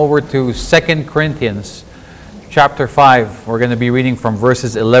Over to 2 Corinthians chapter 5. We're going to be reading from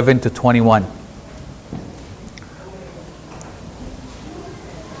verses 11 to 21.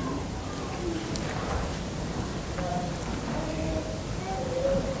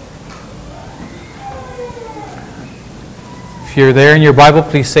 If you're there in your Bible,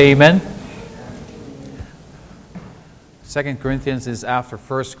 please say amen. 2 Corinthians is after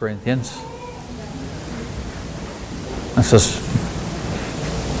 1 Corinthians. This is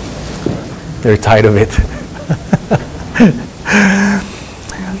They're tired of it.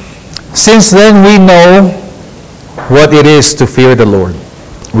 Since then we know what it is to fear the Lord.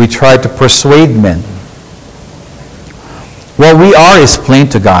 We try to persuade men. What we are is plain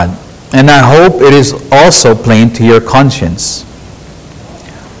to God, and I hope it is also plain to your conscience.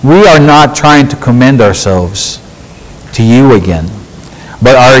 We are not trying to commend ourselves to you again,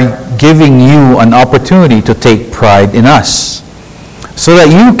 but are giving you an opportunity to take pride in us, so that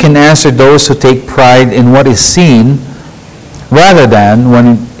you can answer those who take pride in what is seen rather than when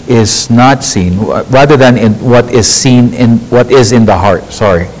it is not seen, rather than in what is seen in what is in the heart.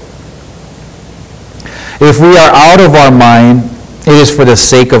 If we are out of our mind, it is for the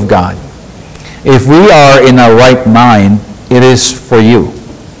sake of God. If we are in our right mind, it is for you.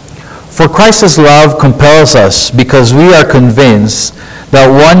 For Christ's love compels us, because we are convinced that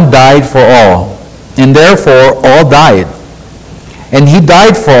one died for all, and therefore all died. And he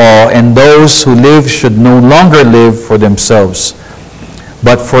died for all, and those who live should no longer live for themselves,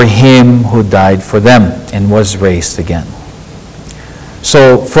 but for him who died for them and was raised again.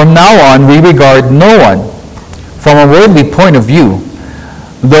 So from now on, we regard no one from a worldly point of view.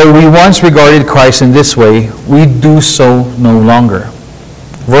 Though we once regarded Christ in this way, we do so no longer.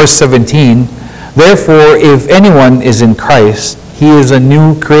 Verse 17, therefore, if anyone is in Christ, he is a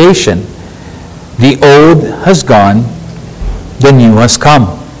new creation. The old has gone, the new has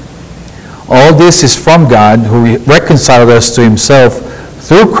come. All this is from God, who reconciled us to himself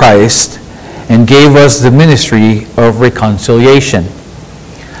through Christ and gave us the ministry of reconciliation.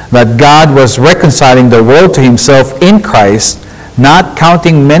 That God was reconciling the world to himself in Christ, not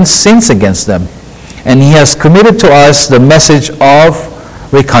counting men's sins against them. And he has committed to us the message of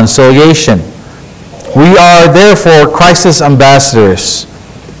reconciliation. We are therefore Christ's ambassadors,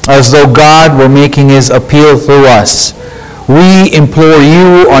 as though God were making his appeal through us. We implore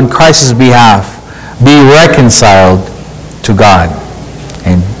you on Christ's behalf, be reconciled to God.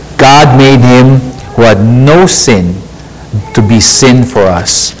 And God made him who had no sin to be sin for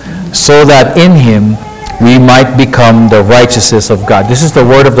us, so that in him we might become the righteousness of God. This is the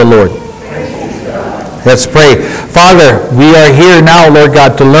word of the Lord. Let's pray. Father, we are here now, Lord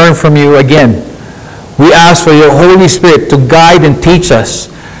God, to learn from you again. We ask for your Holy Spirit to guide and teach us.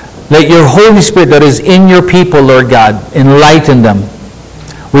 Let your Holy Spirit that is in your people, Lord God, enlighten them.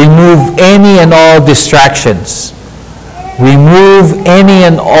 Remove any and all distractions. Remove any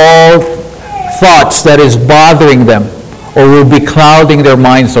and all thoughts that is bothering them or will be clouding their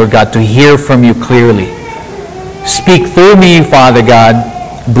minds, Lord God, to hear from you clearly. Speak through me, Father God.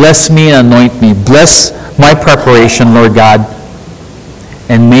 Bless me and anoint me. Bless my preparation, Lord God.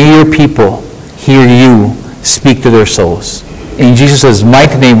 And may your people hear you speak to their souls. In Jesus'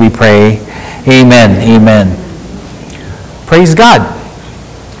 mighty name we pray. Amen. Amen. Praise God.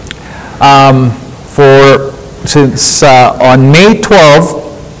 Since on May 12th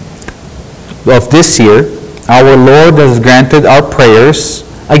of this year, our Lord has granted our prayers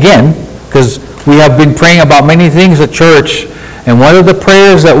again, because we have been praying about many things at church. And one of the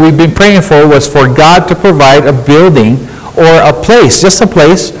prayers that we've been praying for was for God to provide a building or a place, just a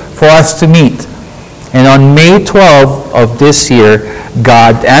place for us to meet. And on May 12th of this year,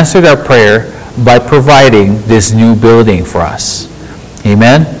 God answered our prayer by providing this new building for us.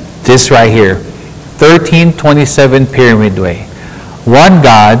 Amen? This right here, 1327 Pyramid Way. One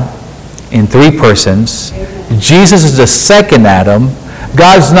God in three persons. Jesus is the second Adam.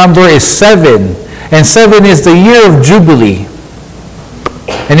 God's number is 7. And 7 is the year of Jubilee.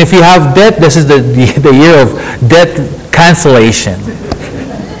 And if you have debt, this is the year of debt cancellation.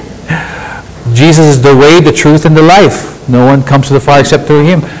 Jesus is the way, the truth, and the life. No one comes to the Father except through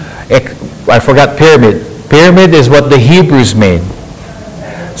him. I forgot pyramid. Pyramid is what the Hebrews made.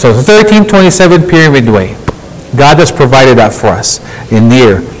 So 1327 Pyramid Way. God has provided that for us in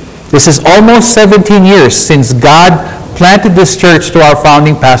here. This is almost 17 years since God planted this church to our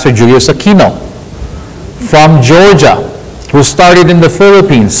founding pastor, Julius Aquino, from Georgia, who started in the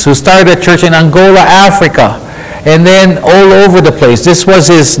Philippines, who started a church in Angola, Africa, and then all over the place. This was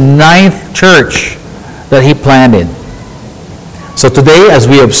his 9th church that he planted. So today, as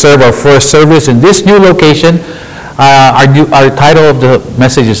we observe our first service in this new location, Our title of the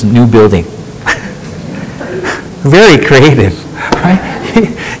message is New Building. Very creative, right?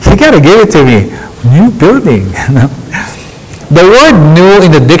 You got to give it to me. New building. The word new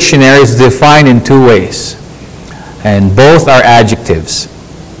in the dictionary is defined in two ways, and both are adjectives.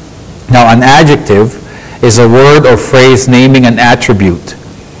 Now, an adjective is a word or phrase naming an attribute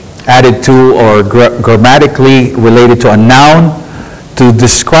added to or grammatically related to a noun to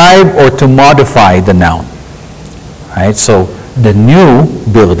describe or to modify the noun. Right? So, the new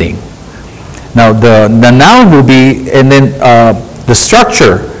building. Now, the noun will be, and then the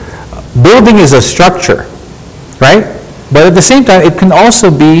structure. Building is a structure, right? But at the same time, it can also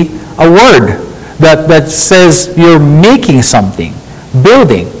be a word that says you're making something,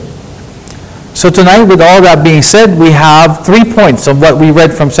 building. So tonight, with all that being said, we have 3 points of what we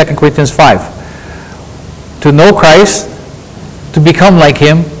read from 2 Corinthians 5. To know Christ, to become like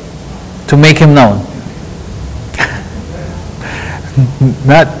Him, to make Him known.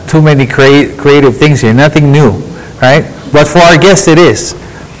 Not too many creative things here, nothing new, right? But for our guest, it is.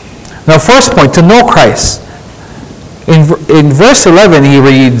 Now, first point, to know Christ. In verse 11, he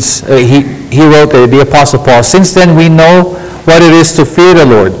reads, he wrote, the Apostle Paul, "Since then we know what it is to fear the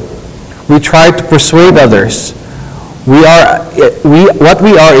Lord. We try to persuade others. What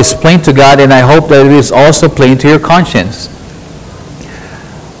we are is plain to God, and I hope that it is also plain to your conscience."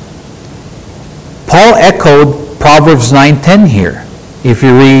 Paul echoed Proverbs 9:10 here. If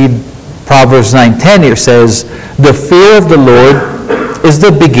you read Proverbs 9:10, it says, "The fear of the Lord is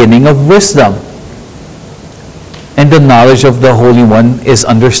the beginning of wisdom, and the knowledge of the Holy One is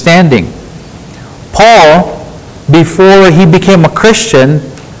understanding." Paul, before he became a Christian,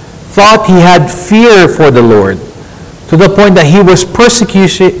 thought he had fear for the Lord, to the point that he was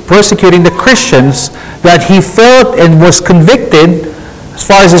persecuting the Christians that he felt and was convicted, as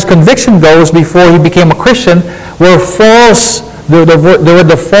far as his conviction goes, before he became a Christian, were false. They were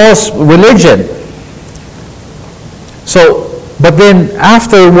the false religion. So, but then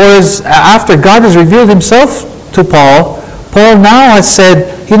afterwards, after God has revealed Himself to Paul, Paul now has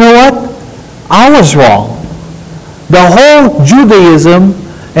said, you know what? I was wrong. The whole Judaism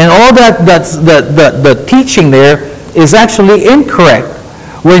and all the teaching there is actually incorrect.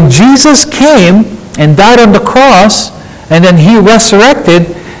 When Jesus came and died on the cross, and then He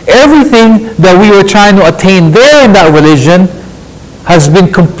resurrected, everything that we were trying to attain there in that religion has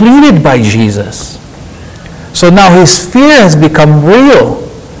been completed by Jesus. So now His fear has become real.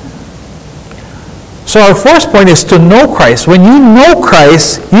 So our first point is to know Christ. When you know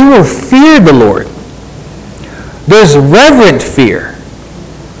Christ, you will fear the Lord. There's reverent fear.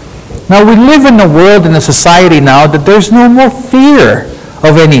 Now we live in a world, in a society now, that there's no more fear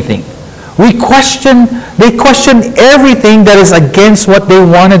of anything. They question everything that is against what they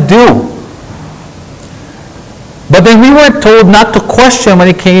want to do. But then we were told not to question when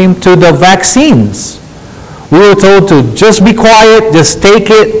it came to the vaccines. We were told to just be quiet, just take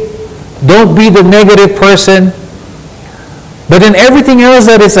it, don't be the negative person. But then everything else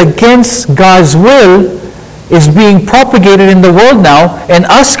that is against God's will is being propagated in the world now, and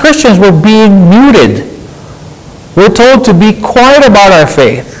us Christians were being muted. We're told to be quiet about our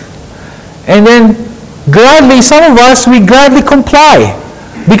faith. And then gladly, some of us, we gladly comply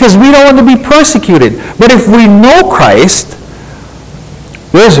because we don't want to be persecuted. But if we know Christ,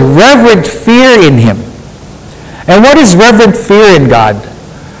 there's reverent fear in Him. And what is reverent fear in God?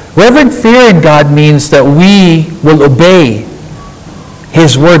 Reverent fear in God means that we will obey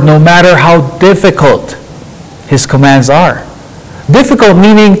His word no matter how difficult His commands are. Difficult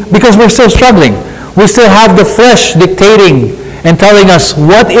meaning because we're still struggling. We still have the flesh dictating and telling us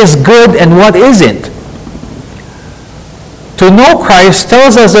what is good and what isn't. To know Christ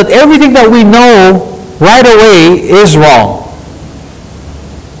tells us that everything that we know right away is wrong.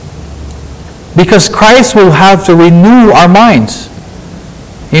 Because Christ will have to renew our minds.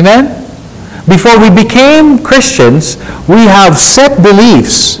 Amen? Before we became Christians, we have set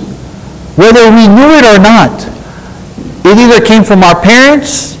beliefs, whether we knew it or not. It either came from our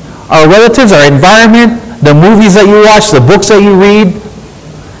parents, our relatives, our environment, the movies that you watch, the books that you read,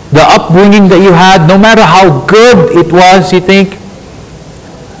 the upbringing that you had, no matter how good it was, you think.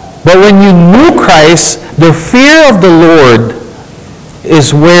 But when you knew Christ, the fear of the Lord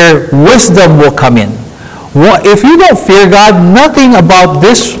is where wisdom will come in. If you don't fear God, nothing about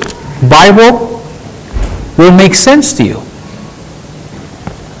this Bible will make sense to you.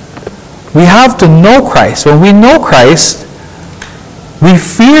 We have to know Christ. When we know Christ, we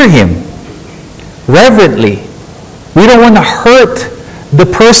fear Him reverently. We don't want to hurt the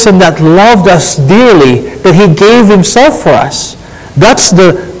person that loved us dearly, that He gave Himself for us. That's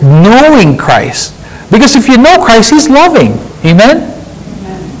the knowing Christ. Because if you know Christ, He's loving. Amen?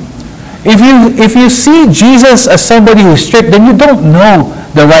 If you see Jesus as somebody who's strict, then you don't know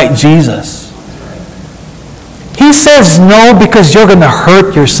the right Jesus. He says no because you're going to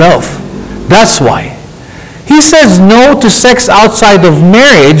hurt yourself. That's why. He says no to sex outside of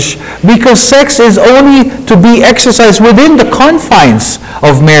marriage because sex is only to be exercised within the confines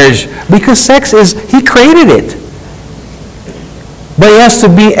of marriage. Because sex is, He created it. But it has to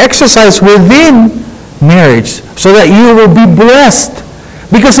be exercised within marriage so that you will be blessed.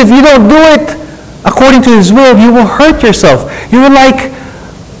 Because if you don't do it according to His will, you will hurt yourself. You're like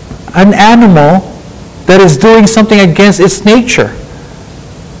an animal that is doing something against its nature.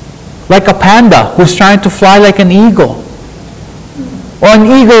 Like a panda who's trying to fly like an eagle. Or an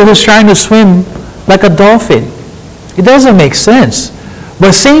eagle who's trying to swim like a dolphin. It doesn't make sense.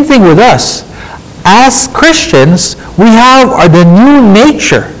 But same thing with us. As Christians, we have the new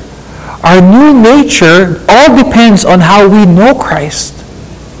nature. Our new nature all depends on how we know Christ.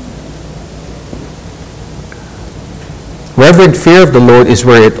 Reverent fear of the Lord is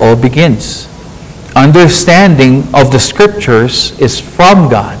where it all begins. Understanding of the Scriptures is from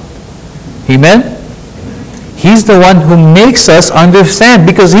God. Amen? He's the one who makes us understand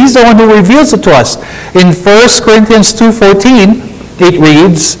because He's the one who reveals it to us. In 1 Corinthians 2:14, it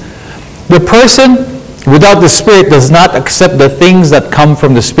reads, "The person without the Spirit does not accept the things that come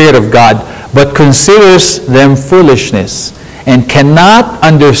from the Spirit of God, but considers them foolishness, and cannot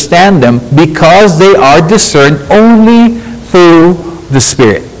understand them because they are discerned only through the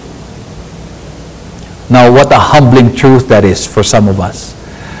Spirit." Now, what a humbling truth that is for some of us.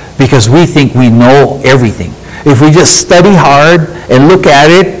 Because we think we know everything. If we just study hard and look at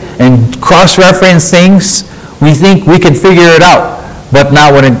it and cross-reference things, we think we can figure it out. But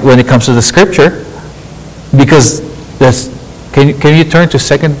not when it comes to the Scripture. Because can you turn to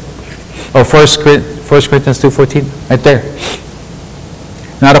 1 Corinthians 2:14? Right there.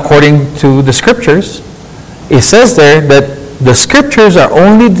 Not according to the Scriptures. It says there that the Scriptures are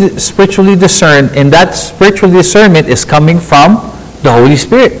only spiritually discerned, and that spiritual discernment is coming from the Holy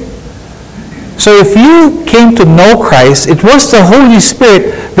Spirit. So if you came to know Christ, it was the Holy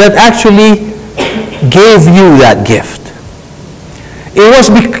Spirit that actually gave you that gift. It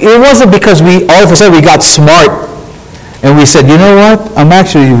wasn't because we all of a sudden we got smart and we said, you know what? I'm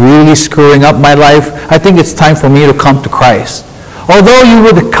actually really screwing up my life. I think it's time for me to come to Christ. Although you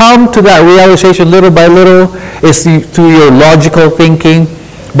would come to that realization little by little, it's through your logical thinking.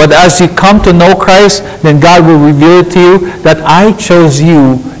 But as you come to know Christ, then God will reveal it to you that I chose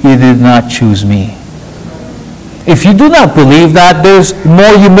you, you did not choose me. If you do not believe that, there's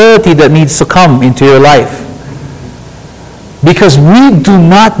more humility that needs to come into your life. Because we do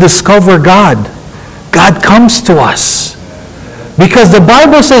not discover God. God comes to us. Because the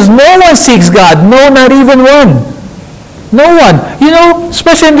Bible says no one seeks God. No, not even one. No one. You know,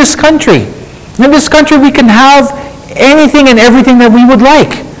 especially in this country. In this country we can have anything and everything that we would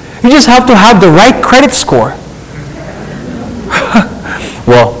like. You just have to have the right credit score.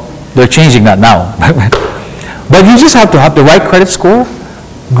 Well, they're changing that now. But you just have to have the right credit score,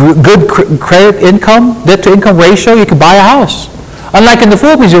 good credit income, debt to income ratio, you can buy a house. Unlike in the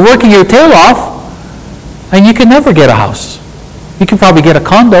Philippines, you're working your tail off and you can never get a house. You can probably get a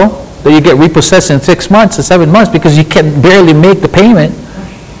condo that you get repossessed in 6 months to 7 months because you can barely make the payment.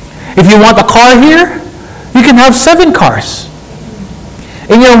 If you want a car here, you can have 7 cars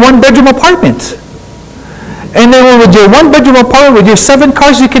in your 1-bedroom apartment. And then with your 1-bedroom apartment, with your 7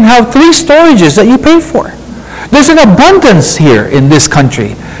 cars, you can have 3 storages that you pay for. There's an abundance here in this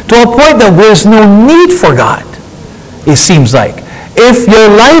country to a point that there's no need for God, it seems like. If your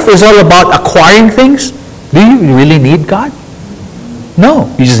life is all about acquiring things, do you really need God? No,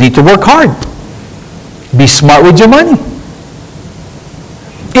 you just need to work hard. Be smart with your money.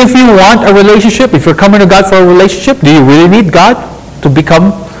 If you want a relationship, if you're coming to God for a relationship, do you really need God to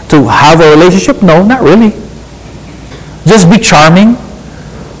have a relationship? No, not really. Just be charming.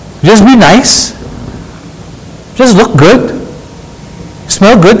 Just be nice. Just look good.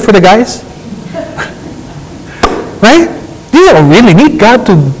 Smell good for the guys. Right? You don't really need God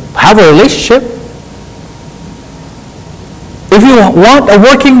to have a relationship. If you want a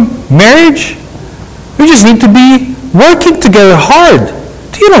working marriage, you just need to be working together hard.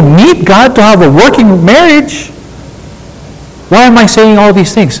 You don't need God to have a working marriage. Why am I saying all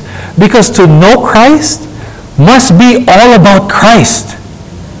these things? Because to know Christ must be all about Christ.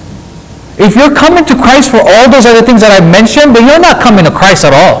 If you're coming to Christ for all those other things that I mentioned, then you're not coming to Christ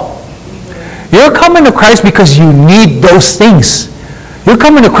at all. You're coming to Christ because you need those things. You're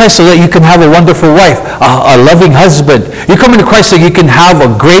coming to Christ so that you can have a wonderful wife, a loving husband. You're coming to Christ so you can have a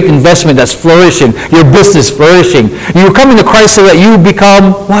great investment that's flourishing, your business flourishing. You're coming to Christ so that you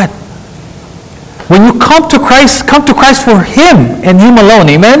become what? When you come to Christ for Him and Him alone.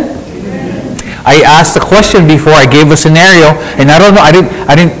 Amen? I asked a question before. I gave a scenario, and I don't know.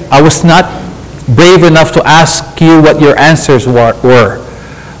 I was not brave enough to ask you what your answers were.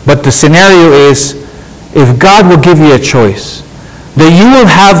 But the scenario is, if God will give you a choice, that you will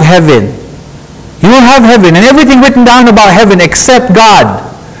have heaven. You will have heaven and everything written down about heaven except God.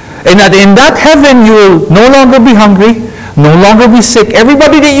 And that in that heaven you will no longer be hungry, no longer be sick.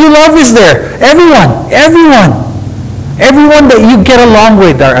 Everybody that you love is there. Everyone that you get along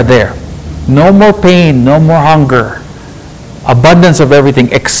with are there. No more pain, no more hunger. Abundance of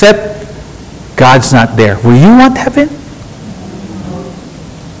everything except God's not there. Will you want heaven?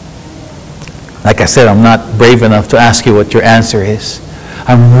 Like I said, I'm not brave enough to ask you what your answer is.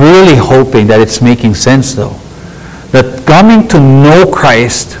 I'm really hoping that it's making sense, though. That coming to know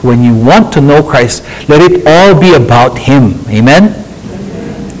Christ, when you want to know Christ, let it all be about Him. Amen?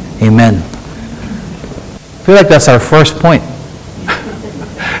 Amen. I feel like that's our first point.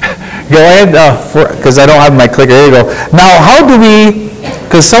 Go ahead, because I don't have my clicker. Here you go. Now, how do we,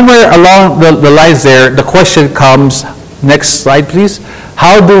 because somewhere along the lines there, the question comes, next slide, please.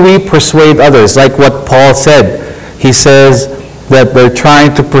 How do we persuade others? Like what Paul said. He says that they're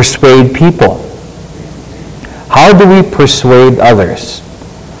trying to persuade people. How do we persuade others?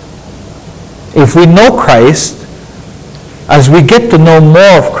 If we know Christ, as we get to know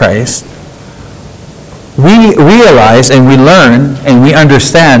more of Christ, we realize and we learn and we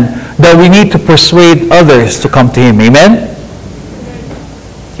understand that we need to persuade others to come to Him. Amen?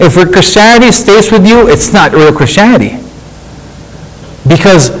 If your Christianity stays with you, it's not real Christianity.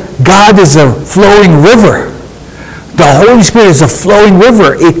 Because God is a flowing river. The Holy Spirit is a flowing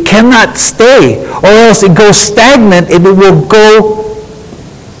river. It cannot stay, or else it goes stagnant and it will go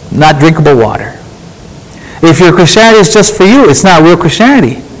not drinkable water. If your Christianity is just for you, it's not real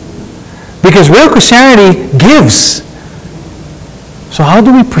Christianity. Because real Christianity gives. So how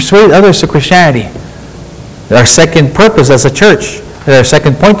do we persuade others to Christianity? Our second purpose as a church, our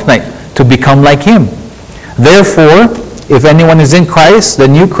second point tonight, to become like Him. Therefore, if anyone is in Christ, the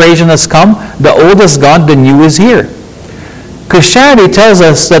new creation has come, the old has gone, the new is here. Christianity tells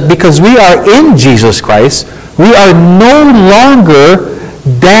us that because we are in Jesus Christ, we are no longer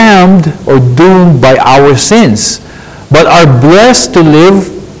damned or doomed by our sins, but are blessed to live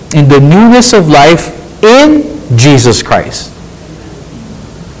in the newness of life in Jesus Christ.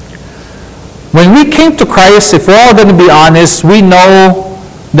 When we came to Christ, if we're all going to be honest, we know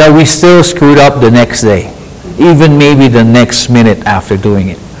that we still screwed up the next day. Even maybe the next minute after doing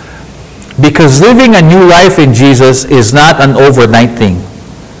it. Because living a new life in Jesus is not an overnight thing.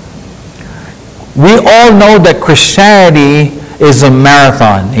 We all know that Christianity is a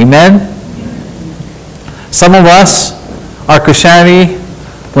marathon. Amen? Some of us, our Christianity,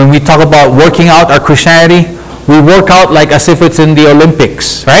 when we talk about working out our Christianity, we work out like as if it's in the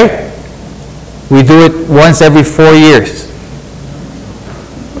Olympics, right? We do it once every 4 years.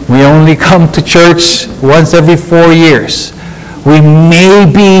 We only come to church once every 4 years. We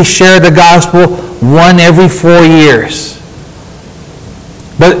maybe share the gospel one every 4 years.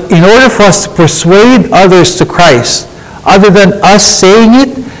 But in order for us to persuade others to Christ, other than us saying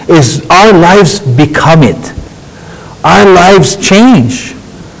it, is our lives become it. Our lives change.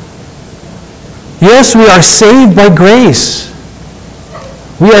 Yes, we are saved by grace.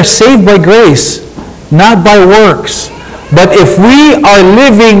 We are saved by grace, not by works. But if we are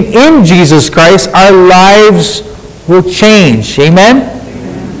living in Jesus Christ, our lives will change. Amen?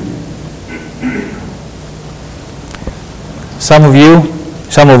 Some of you,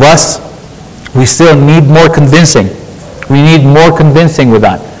 some of us, we still need more convincing. We need more convincing with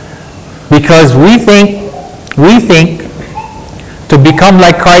that. Because we think to become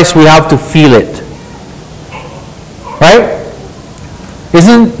like Christ, we have to feel it. Right?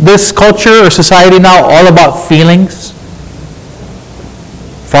 Isn't this culture or society now all about feelings?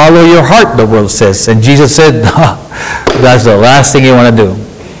 Follow your heart, the world says. And Jesus said, that's the last thing you want to do.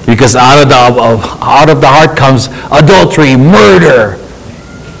 Because out of the heart comes adultery, murder.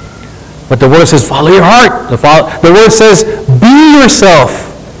 But the word says, follow your heart. The word says, be yourself.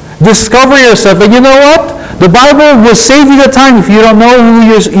 Discover yourself. And you know what? The Bible will save you the time if you don't know who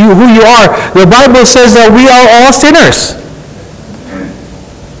you are. The Bible says that we are all sinners.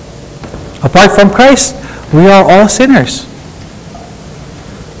 Apart from Christ, we are all sinners.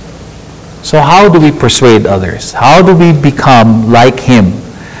 So how do we persuade others? How do we become like Him?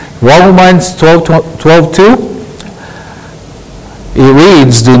 Romans 12:2. It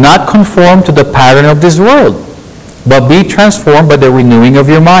reads, do not conform to the pattern of this world, but be transformed by the renewing of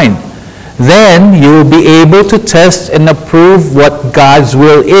your mind. Then you will be able to test and approve what God's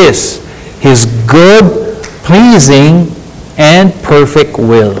will is, His good, pleasing, and perfect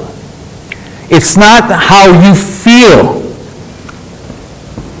will. It's not how you feel,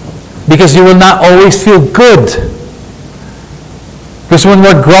 because you will not always feel good. Because when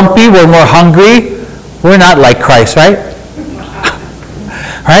we're grumpy, when we're hungry, we're not like Christ, right?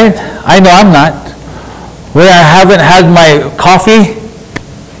 Right? I know I'm not. When I haven't had my coffee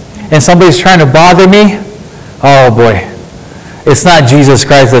and somebody's trying to bother me, oh boy. It's not Jesus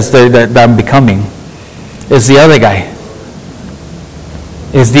Christ that I'm becoming. It's the other guy.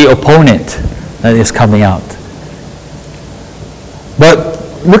 It's the opponent that is coming out. But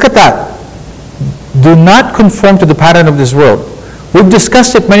look at that. Do not conform to the pattern of this world. We've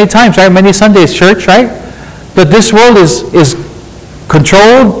discussed it many times, right? Many Sundays, church, right? That this world is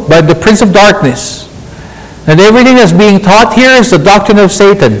controlled by the prince of darkness. And everything that's being taught here is the doctrine of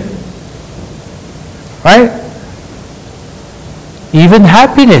Satan. Right? Even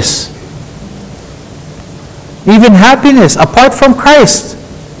happiness. Even happiness apart from Christ.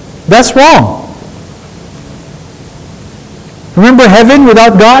 That's wrong. Remember heaven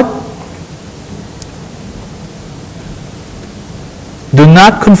without God? Do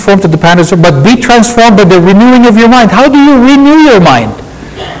not conform to the patterns, but be transformed by the renewing of your mind. How do you renew your mind?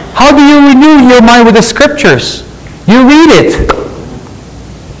 How do you renew your mind with the Scriptures? You read it.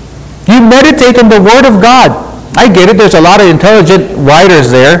 You meditate on the Word of God. I get it. There's a lot of intelligent writers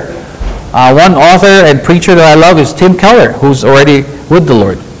there. One author and preacher that I love is Tim Keller, who's already with the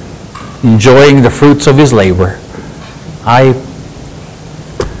Lord, enjoying the fruits of his labor. I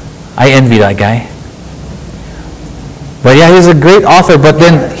envy that guy. But yeah, he's a great author. But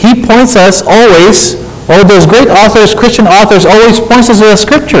then he points us always, all those great authors, Christian authors, always points us to the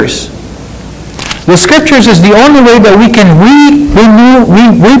Scriptures. The Scriptures is the only way that we can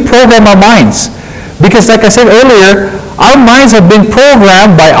reprogram our minds. Because like I said earlier, our minds have been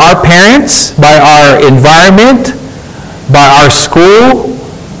programmed by our parents, by our environment, by our school.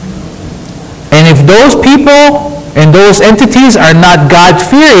 And if those people and those entities are not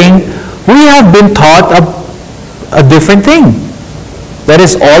God-fearing, we have been taught a different thing that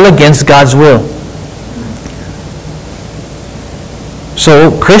is all against God's will.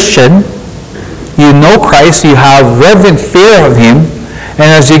 So, Christian, you know Christ, you have reverent fear of Him,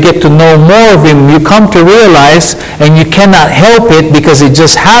 and as you get to know more of Him, you come to realize, and you cannot help it because it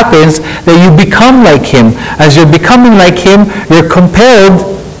just happens, that you become like Him. As you're becoming like Him, you're compelled,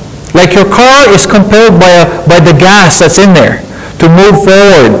 like your car is compelled by the gas that's in there to move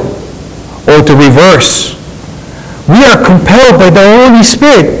forward or to reverse. We are compelled by the Holy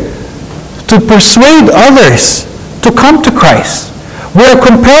Spirit to persuade others to come to Christ. We are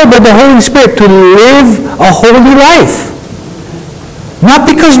compelled by the Holy Spirit to live a holy life. Not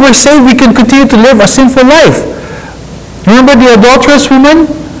because we're saved we can continue to live a sinful life. Remember the adulterous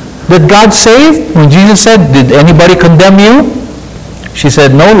woman that God saved? When Jesus said, "Did anybody condemn you?" She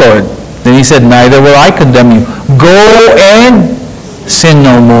said, "No, Lord." Then He said, "Neither will I condemn you. Go and sin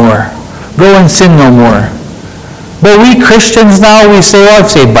no more." Go and sin no more. But we Christians now, we say, "Oh, I'm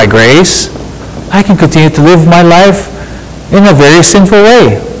saved by grace. I can continue to live my life in a very sinful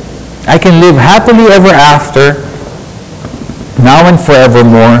way. I can live happily ever after, now and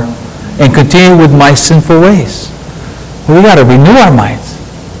forevermore, and continue with my sinful ways." We got to renew our minds.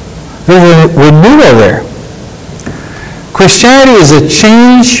 There's a renewal there. Christianity is a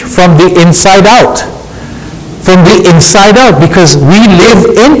change from the inside out. From the inside out, because we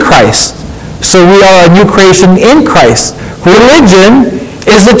live in Christ. So we are a new creation in Christ. Religion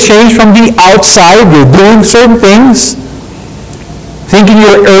is a change from the outside. You're doing certain things, thinking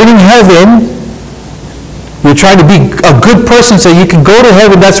you're earning heaven. You're trying to be a good person so you can go to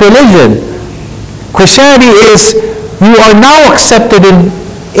heaven. That's religion. Christianity is you are now accepted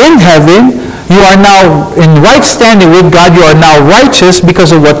in heaven. You are now in right standing with God. You are now righteous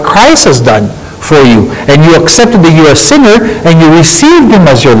because of what Christ has done for you. And you accepted that you're a sinner and you received Him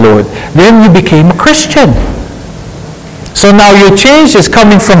as your Lord. Then you became a Christian. So now your change is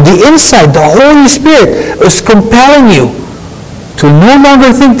coming from the inside. The Holy Spirit is compelling you to no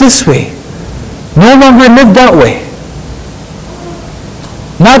longer think this way. No longer live that way.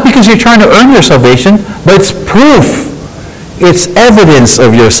 Not because you're trying to earn your salvation, but it's proof. It's evidence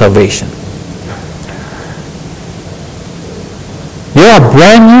of your salvation. You're a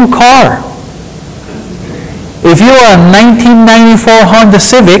brand new car. If you are a 1994 Honda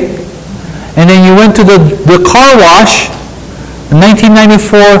Civic, and then you went to the car wash, a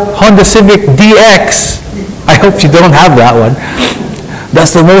 1994 Honda Civic DX, I hope you don't have that one.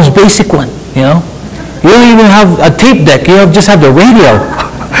 That's the most basic one, you know. You don't even have a tape deck. You just have the radio.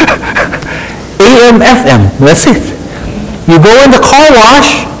 AM, FM. That's it. You go in the car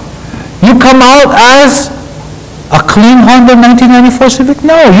wash. You come out as a clean Honda 1994 Civic?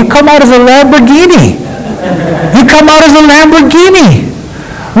 No, you come out as a Lamborghini. You come out as a Lamborghini.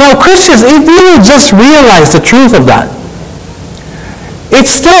 Now, Christians, if we will just realize the truth of that, it's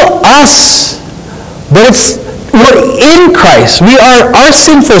still us, but we're in Christ. We are our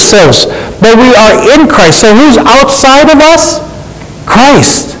sinful selves, but we are in Christ. So who's outside of us?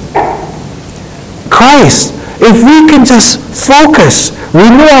 Christ. Christ. If we can just focus,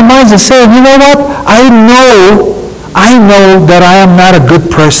 renew our minds and say, you know what? I know that I am not a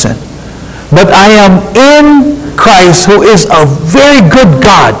good person, but I am in Christ, who is a very good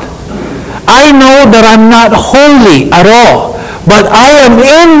God. I know that I'm not holy at all, but I am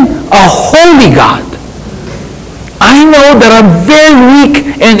in a holy God. I know that I'm very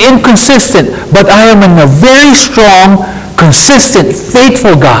weak and inconsistent, but I am in a very strong, consistent,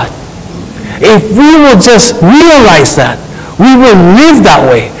 faithful God. If we will just realize that, we will live that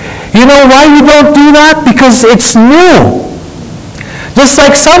way. You know why we don't do that? Because it's new. Just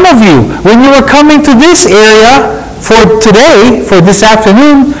like some of you, when you were coming to this area for today, for this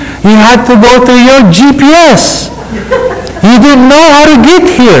afternoon, you had to go through your GPS. You didn't know how to get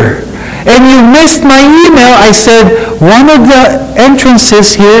here. And you missed my email. I said, one of the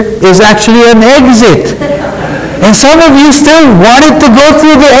entrances here is actually an exit. And some of you still wanted to go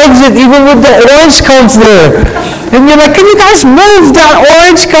through the exit even with the orange cones there. And you're like, can you guys move that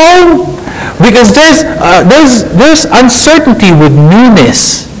orange cone? Because there's uncertainty with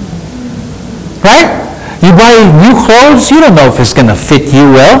newness. Right? You buy new clothes, you don't know if it's going to fit you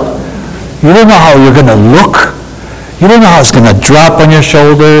well. You don't know how you're going to look. You don't know how it's going to drop on your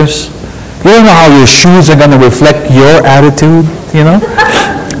shoulders. You don't know how your shoes are going to reflect your attitude, you know?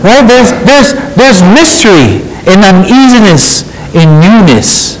 Right? There's mystery and uneasiness in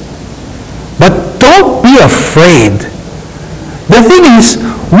newness. But don't be afraid. The thing is,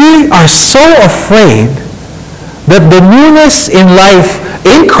 we are so afraid that the newness in life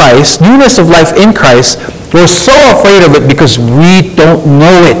in Christ, newness of life in Christ, we're so afraid of it because we don't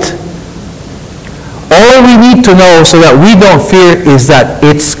know it. All we need to know so that we don't fear is that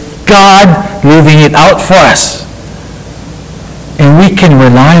it's God living it out for us. And we can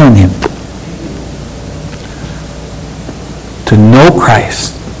rely on Him. To know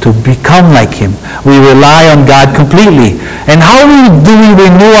Christ, to become like Him. We rely on God completely. And how do we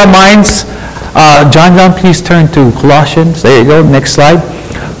renew our minds? John, please turn to Colossians. There you go, next slide.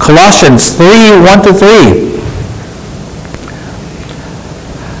 Colossians 3:1-3.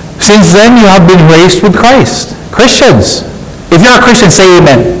 Since then you have been raised with Christ. Christians, if you're a Christian, say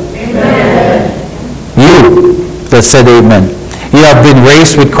amen. Amen. You that said amen. You have been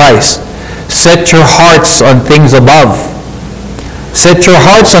raised with Christ. Set your hearts on things above. Set your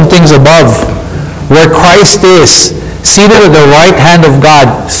hearts on things above, where Christ is, seated at the right hand of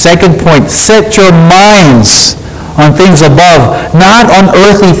God. Second point, set your minds on things above, not on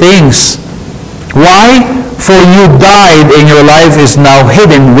earthly things. Why? For you died, and your life is now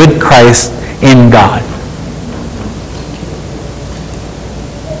hidden with Christ in God.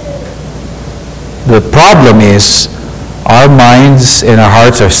 The problem is, our minds and our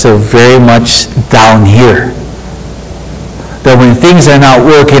hearts are still very much down here. That when things are not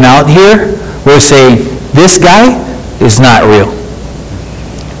working out here, we're saying, this guy is not real.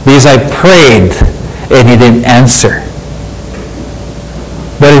 Because I prayed and he didn't answer.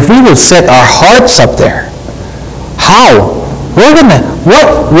 But if we would set our hearts up there, how? Where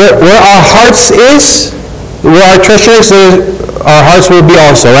our hearts is, where our treasure is, our hearts will be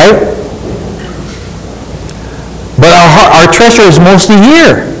also, right? But our treasure is mostly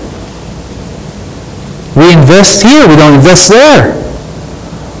here. We invest here, we don't invest there.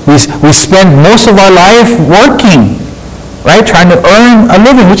 We spend most of our life working, right? Trying to earn a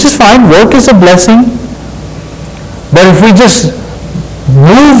living, which is fine. Work is a blessing. But if we just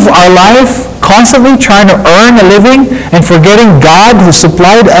move our life constantly trying to earn a living and forgetting God who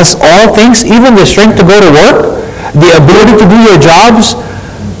supplied us all things, even the strength to go to work, the ability to do your jobs,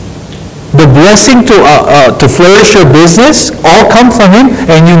 the blessing to flourish your business, all come from Him,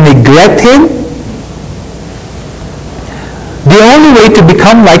 and you neglect Him. The only way to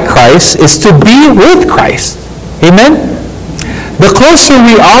become like Christ is to be with Christ. Amen? The closer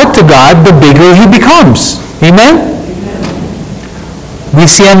we are to God, the bigger He becomes. Amen? We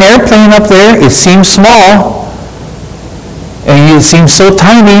see an airplane up there, it seems small, and it seems so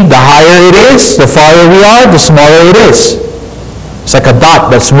tiny. The higher it is, the farther we are, the smaller it is. It's like a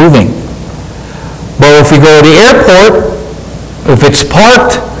dot that's moving. But if we go to the airport, If it's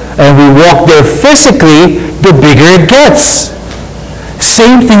parked and we walk there physically, the bigger it gets.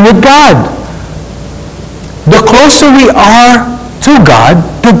 Same thing with God. The closer we are to God,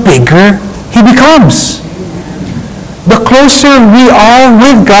 the bigger He becomes. The closer we are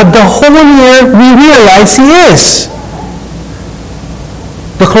with God, the holier we realize He is.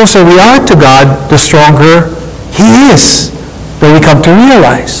 The closer we are to God, the stronger He is, that we come to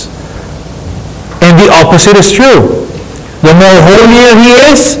realize. And the opposite is true. The more holier He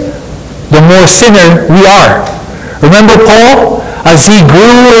is, the more sinner we are. Remember Paul? As he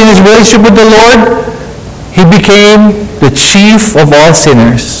grew in his relationship with the Lord, he became the chief of all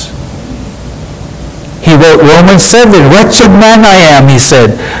sinners. He wrote Romans 7, "Wretched man I am," he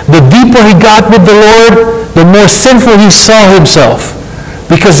said. The deeper he got with the Lord, the more sinful he saw himself,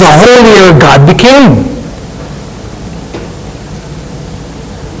 because the holier God became.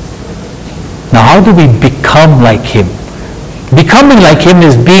 Now, how do we become like Him? Becoming like Him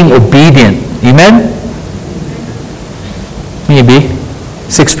is being obedient. Amen? Maybe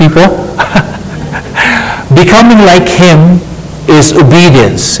 6 people. Becoming like Him is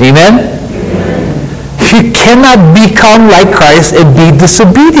obedience. Amen? You cannot become like Christ and be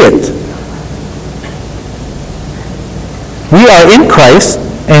disobedient. We are in Christ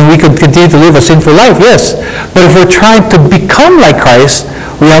and we can continue to live a sinful life, yes. But if we're trying to become like Christ,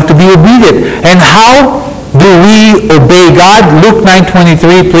 we have to be obedient. And how do we obey God? Luke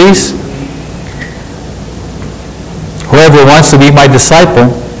 9:23, please. Whoever wants to be my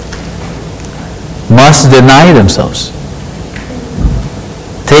disciple must deny themselves,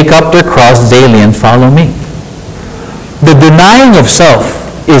 take up their cross daily and follow me. The denying of self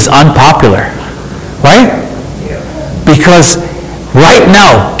is unpopular, right? Because right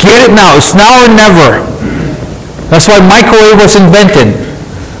now, get it now, it's now or never. That's why microwave was invented.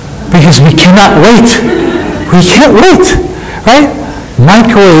 Because we cannot wait. We can't wait, right?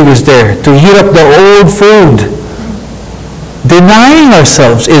 Microwave is there to heat up the old food. Denying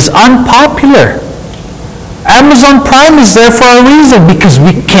ourselves is unpopular. Amazon Prime is there for a reason, because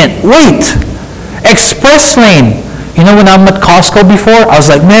we can't wait. Express lane. You know, when I'm at Costco before, I was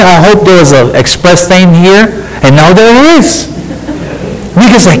like, man, I hope there was an express lane here. And now there is.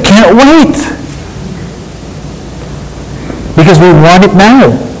 Because I can't wait. Because we want it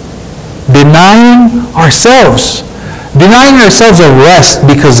now. Denying ourselves. Denying ourselves a rest,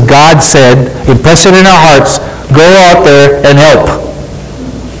 because God said, impress it in our hearts, go out there and help.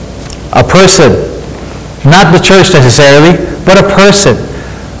 A person. Not the church necessarily, but a person.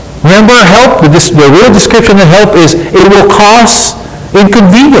 Remember, help, the real description of help is, it will cause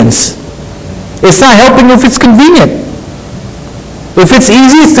inconvenience. It's not helping if it's convenient. If it's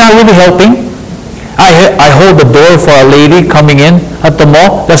easy, it's not really helping. I hold the door for a lady coming in at the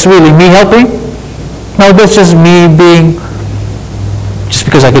mall. That's really me helping? No, that's just me being, just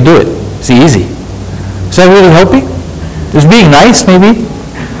because I could do it. It's easy. Is that really helping? It's being nice, maybe.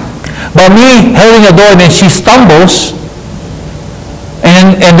 But me holding the door and then she stumbles,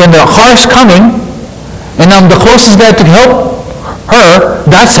 and then the car's coming, and I'm the closest guy to help her,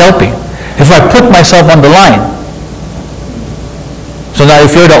 that's helping. If I put myself on the line. So now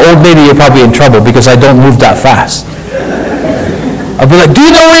if you're the old lady, you're probably in trouble because I don't move that fast. I'll be like, do you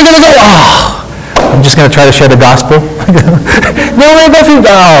know where you're going to go? Oh, I'm just going to try to share the gospel. No, wait,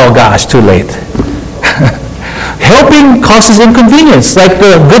 oh gosh, too late. Helping causes inconvenience, like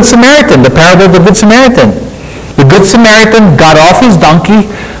the Good Samaritan, the parable of the Good Samaritan. The Good Samaritan got off his donkey,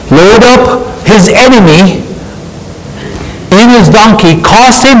 loaded up his enemy in his donkey,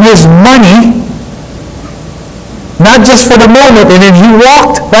 cost him his money, not just for the moment, and then he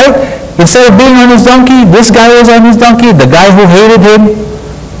walked, right? Instead of being on his donkey, this guy was on his donkey, the guy who hated him,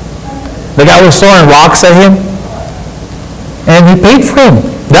 the guy was throwing rocks at him, and he paid for him.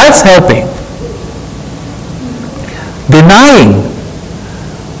 That's helping. Denying.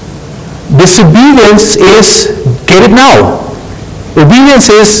 Disobedience is, get it now. Obedience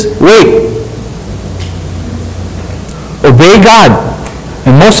is, wait. Obey God.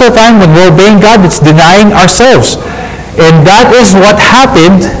 And most of the time when we're obeying God, it's denying ourselves. And that is what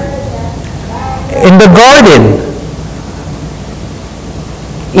happened in the garden.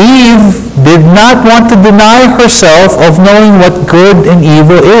 Eve did not want to deny herself of knowing what good and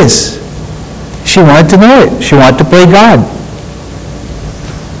evil is. She wanted to know it. She wanted to play God.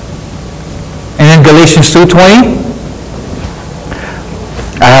 And in Galatians 2:20,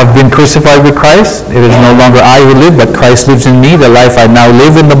 I have been crucified with Christ. It is no longer I who live, but Christ lives in me. The life I now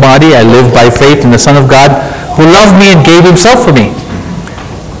live in the body, I live by faith in the Son of God, who loved me and gave himself for me.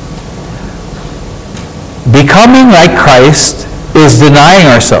 Becoming like Christ is denying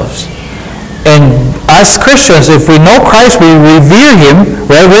ourselves. And as Christians, if we know Christ, we revere Him,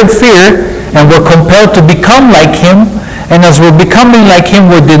 reverent fear, and we're compelled to become like Him. And as we're becoming like Him,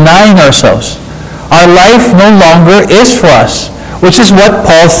 we're denying ourselves. Our life no longer is for us, which is what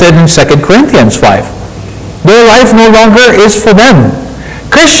Paul said in 2 Corinthians 5. Their life no longer is for them.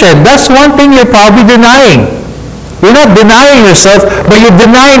 Christian, that's one thing you're probably denying. You're not denying yourself, but you're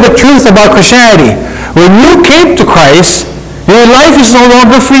denying the truth about Christianity. When you came to Christ, your life is no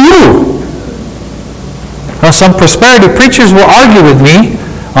longer for you. Now, some prosperity preachers will argue with me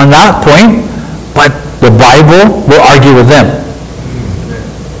on that point, but the Bible will argue with them.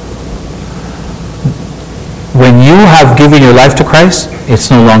 When you have given your life to Christ,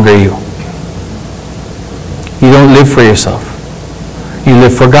 it's no longer you. You don't live for yourself. You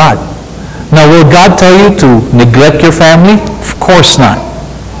live for God. Now, will God tell you to neglect your family? Of course not.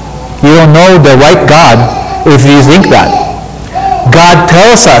 You don't know the right God if you think that. God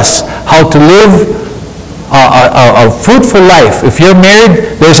tells us how to live a fruitful life. If you're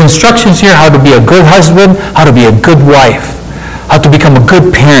married, there's instructions here how to be a good husband, how to be a good wife, how to become a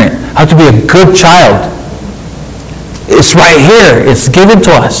good parent, how to be a good child. It's right here. It's given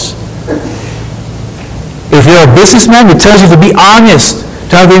to us. If you're a businessman, it tells you to be honest,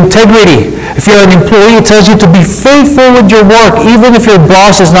 to have integrity. If you're an employee, it tells you to be faithful with your work, even if your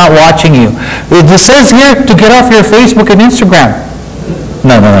boss is not watching you. It says here to get off your Facebook and Instagram.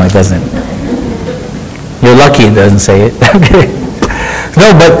 No, it doesn't. You're lucky it doesn't say it. Okay.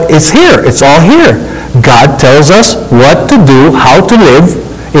 No, but it's here. It's all here. God tells us what to do, how to live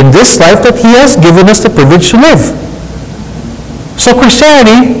in this life that He has given us the privilege to live. So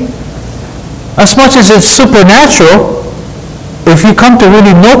Christianity, as much as it's supernatural, if you come to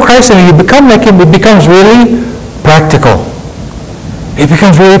really know Christ and you become like Him, it becomes really practical. It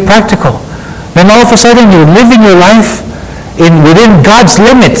becomes really practical. Then all of a sudden you're living your life within God's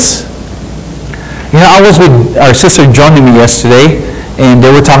limits. You know, I was with our sister joining me yesterday, and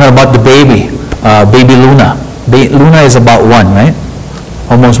they were talking about the baby Luna. Luna is about 1, right?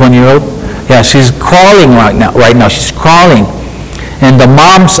 Almost 1 year old. Yeah, she's crawling right now. She's crawling. And the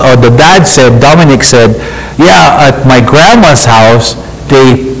dad said, Dominic said, yeah, at my grandma's house,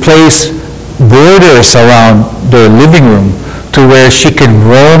 they place borders around their living room to where she can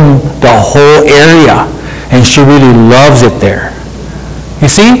roam the whole area. And she really loves it there. You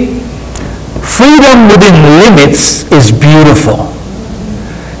see? Freedom within limits is beautiful.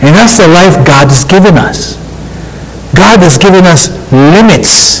 And that's the life God has given us. God has given us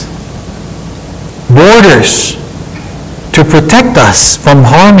limits, borders, to protect us from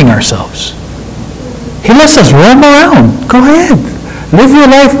harming ourselves. He lets us roam around. Go ahead. Live your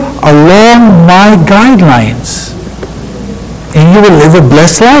life along my guidelines. And you will live a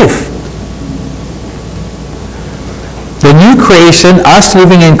blessed life. The new creation, us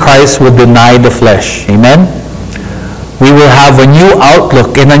living in Christ, will deny the flesh. Amen? We will have a new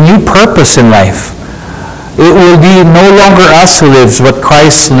outlook and a new purpose in life. It will be no longer us who lives, but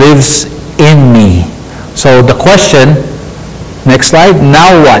Christ lives in me. So the question, next slide, now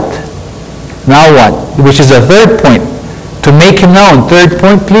what? Now what? Which is the third point. To make Him known. Third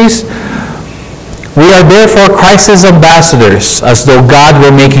point, please. We are therefore Christ's ambassadors, as though God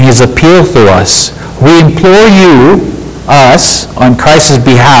were making His appeal through us. We implore you, us, on Christ's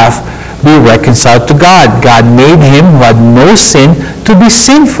behalf, be reconciled to God. God made Him who had no sin to be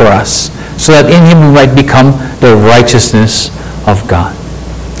sin for us, so that in Him we might become the righteousness of God.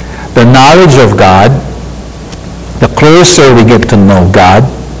 The knowledge of God, the closer we get to know God,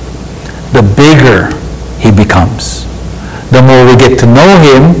 the bigger He becomes. The more we get to know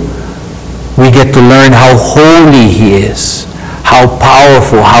Him, we get to learn how holy He is, how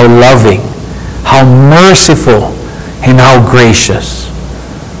powerful, how loving, how merciful, and how gracious.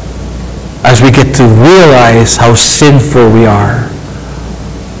 As we get to realize how sinful we are,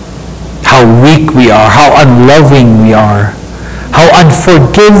 how weak we are, how unloving we are, how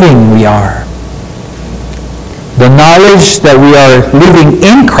unforgiving we are. The knowledge that we are living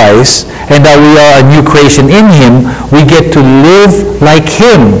in Christ and that we are a new creation in Him, we get to live like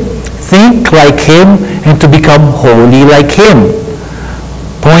Him, think like Him, and to become holy like Him.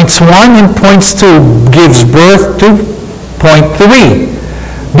 Points 1 and points 2 gives birth to point 3.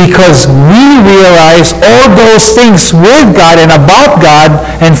 Because we realize all those things with God and about God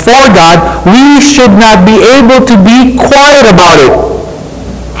and for God, we should not be able to be quiet about it.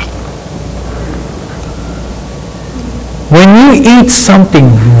 When you eat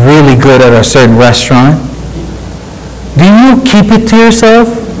something really good at a certain restaurant, do you keep it to yourself?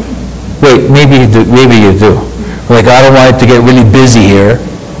 Wait, maybe you do. Maybe you do. Like, I don't want it to get really busy here.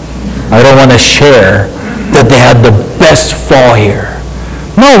 I don't want to share that they had the best pho here.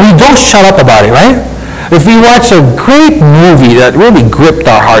 No, we don't shut up about it, right? If we watch a great movie that really gripped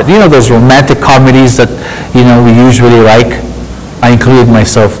our heart, those romantic comedies that, we usually like, I included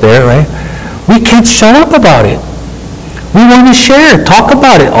myself there, right? We can't shut up about it. We want to share, talk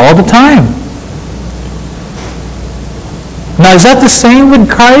about it all the time. Now, is that the same with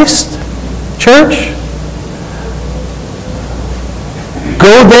Christ, church?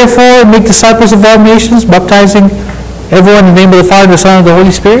 Go, therefore, and make disciples of all nations, baptizing everyone in the name of the Father, the Son, and the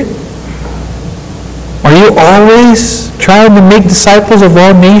Holy Spirit? Are you always trying to make disciples of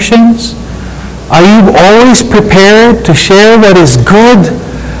all nations? Are you always prepared to share what is good,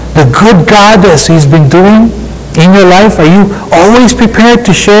 the good God that He's been doing in your life? Are you always prepared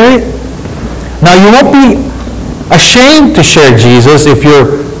to share it? Now, you won't be ashamed to share Jesus if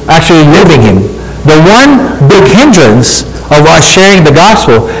you're actually living Him. The one big hindrance of us sharing the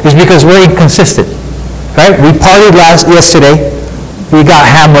gospel is because we're inconsistent. Right? We partied yesterday. We got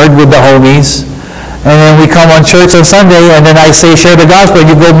hammered with the homies. And then we come on church on Sunday, and then I say, share the gospel.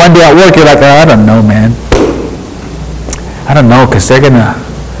 You go Monday at work, you're like, I don't know, man. I don't know, because they're going to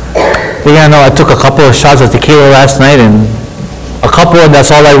know I took a couple of shots of tequila last night, and a couple, and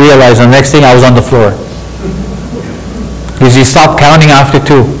that's all I realized. And the next thing, I was on the floor. Because you stop counting after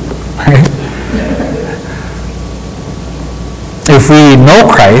 2. Right? If we know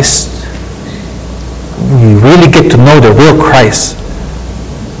Christ, we really get to know the real Christ.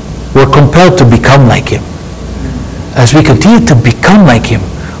 We're compelled to become like Him. As we continue to become like Him,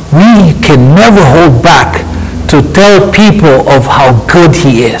 we can never hold back to tell people of how good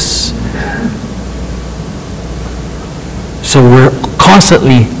He is. So we're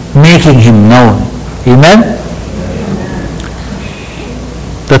constantly making Him known. Amen?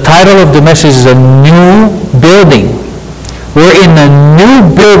 The title of the message is A New Building. We're in a new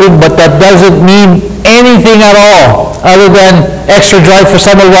building, but that doesn't mean anything at all other than extra drive for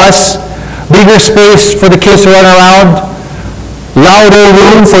some of us, bigger space for the kids to run around, louder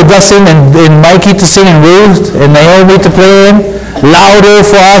room for Dustin and Mikey to sing and Ruth and Naomi to play in, louder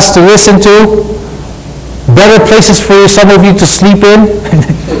for us to listen to, better places for some of you to sleep in.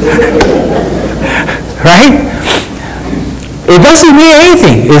 Right? It doesn't mean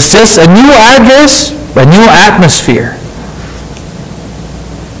anything. It's just a new address, a new atmosphere.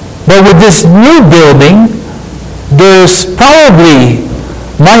 But with this new building, there's probably,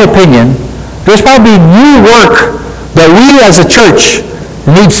 my opinion, there's probably new work that we as a church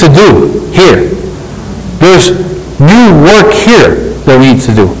needs to do here. There's new work here that we need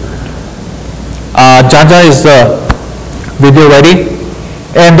to do. Janja, is the video ready?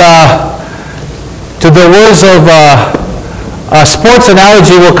 And to the words of sports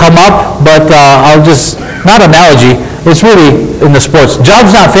analogy will come up, but I'll just, not analogy, it's really in the sports.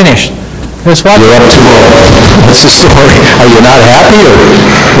 Job's not finished. That's why. What's the story? Are you not happy,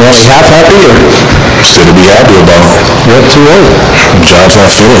 or half happy, or should you be happy about it? You're too old. Job's not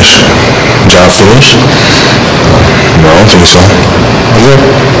finished. Job finished? No, I don't think so.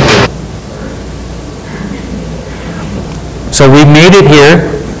 So we made it here.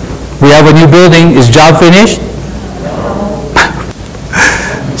 We have a new building. Is job finished?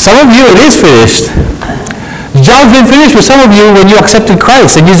 Some of you, it is finished. The job's been finished with some of you when you accepted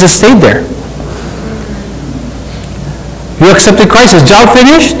Christ and you just stayed there. You accepted Christ. Is job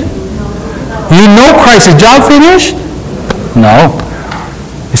finished? You know Christ. Is job finished? No.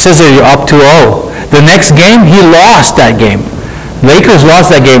 It says that you're up 2-0. The next game, he lost that game. Lakers lost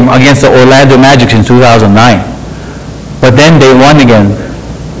that game against the Orlando Magic in 2009. But then they won again.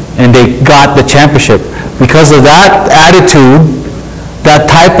 And they got the championship. Because of that attitude, that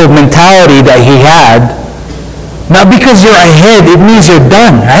type of mentality that he had, not because you're ahead, it means you're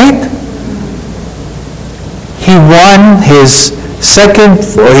done, right? He won his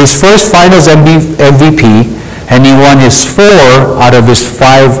first finals MVP, and he won his 4 out of his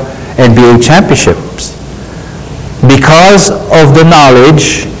 5 NBA championships. Because of the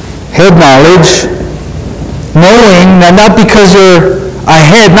knowledge, head knowledge, knowing that not because you're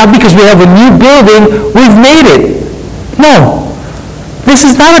ahead, not because we have a new building, we've made it. No. This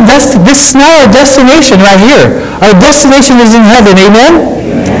is not our destination right here. Our destination is in heaven, amen?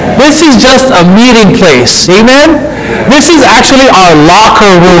 This is just a meeting place, amen? This is actually our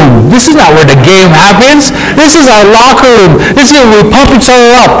locker room. This is not where the game happens. This is our locker room. This is where we pump each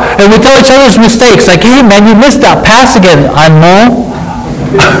other up and we tell each other's mistakes. Like, hey man, you missed that pass again. I know.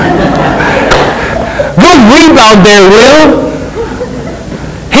 Good rebound there, Will.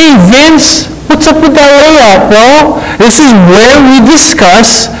 Hey Vince, what's up with that layup, bro? This is where we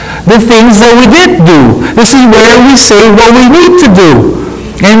discuss the things that we did do. This is where we say what we need to do.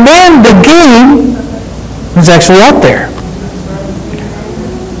 And then the game is actually out there.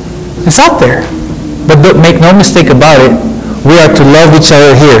 It's out there. But make no mistake about it, we are to love each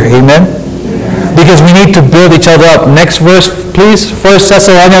other here. Amen? Because we need to build each other up. Next verse, please. 1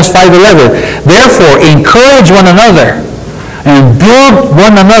 Thessalonians 5:11. Therefore, encourage one another and build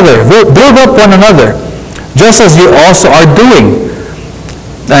one another. Build up one another, just as you also are doing.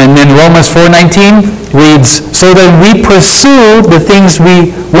 And then Romans 4:19 reads, so that we pursue the things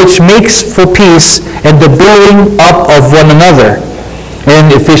which makes for peace and the building up of one another.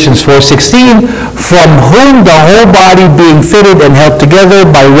 And Ephesians 4:16, from whom the whole body being fitted and held together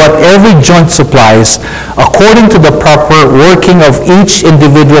by what every joint supplies, according to the proper working of each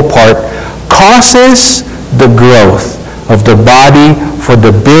individual part, causes the growth of the body for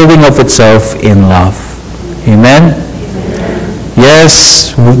the building of itself in love. Amen?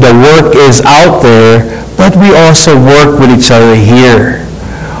 Yes, the work is out there, but we also work with each other here.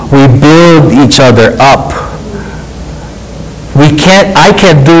 We build each other up. I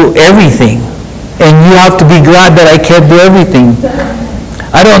can't do everything. And you have to be glad that I can't do everything.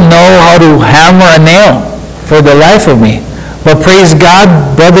 I don't know how to hammer a nail for the life of me. But praise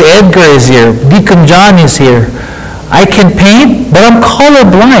God, Brother Edgar is here. Deacon John is here. I can paint, but I'm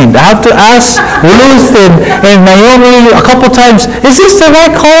colorblind. I have to ask Ruth and Naomi a couple times, is this the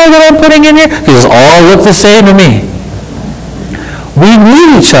right color that I'm putting in here? Because all look the same to me. We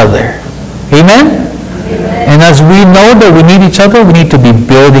need each other. Amen? And as we know that we need each other, we need to be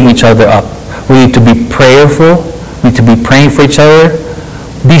building each other up. We need to be prayerful. We need to be praying for each other.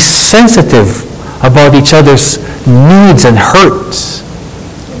 Be sensitive about each other's needs and hurts.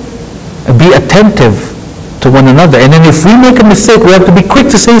 Be attentive to one another. And then if we make a mistake, we have to be quick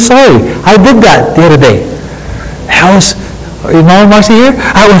to say sorry. I did that the other day. Is Mama Marcy here?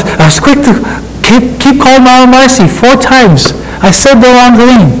 I was quick to keep calling Mama Marcy 4 times. I said the wrong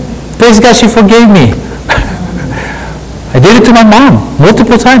thing. Praise God, she forgave me. I did it to my mom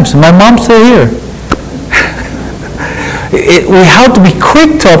multiple times. My mom's still here. We have to be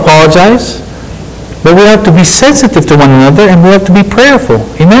quick to apologize, but we have to be sensitive to one another, and we have to be prayerful.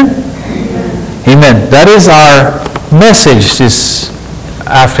 Amen? Amen. That is our message this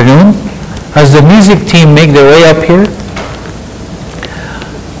afternoon. As the music team make their way up here,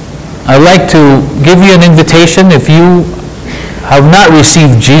 I'd like to give you an invitation. If you have not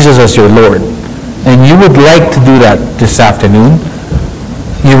received Jesus as your Lord, and you would like to do that this afternoon,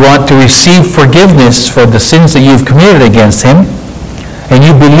 you want to receive forgiveness for the sins that you've committed against Him, and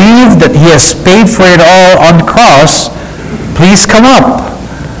you believe that He has paid for it all on the cross, please come up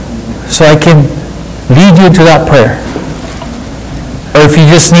so I can lead you to that prayer. Or if you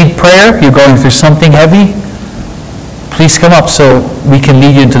just need prayer, you're going through something heavy, please come up so we can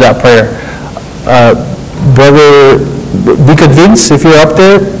lead you into that prayer. Brother Deacon Vince, if you're up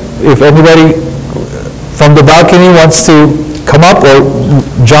there, if anybody from the balcony wants to come up, or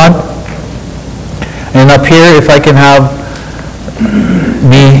John, and up here, if I can have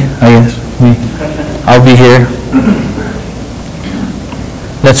I'll be here.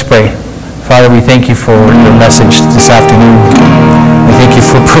 Let's pray. Father, we thank you for your message this afternoon. We thank you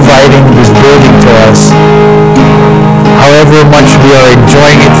for providing this building to us. However much we are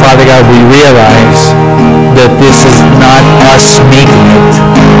enjoying it, Father God, we realize that this is not us making it,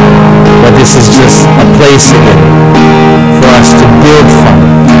 but this is just a place again for us to build from,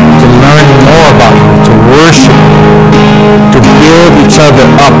 to learn more about you, to worship you, to build each other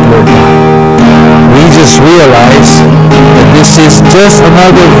up, Lord God. We just realize that this is just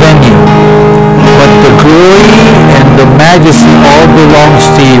another venue, but the glory and the majesty all belongs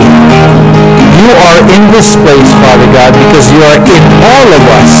to you. You are in this place, Father God, because you are in all of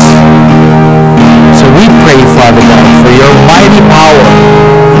us. So we pray, Father God, for your mighty power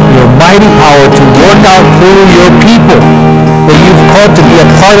to work out through your people that you've called to be a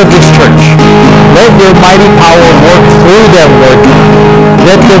part of this church. Let your mighty power work through them, Lord God.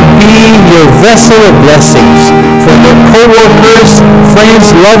 Let them be your vessel of blessings for their co-workers,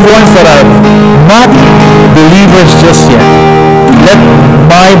 friends, loved ones that are not believers just yet. Let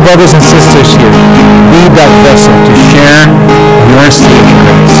my brothers and sisters here be that vessel to share your saving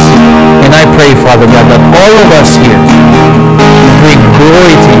grace. And I pray, Father God, that all of us here bring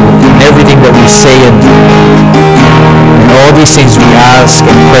glory to you in everything that we say and do. And all these things we ask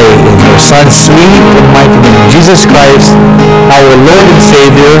and pray in your Son's sweet and mighty name, Jesus Christ, our Lord and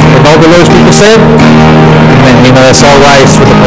Savior. And all the Lord's people said, Amen. Let's all rise for the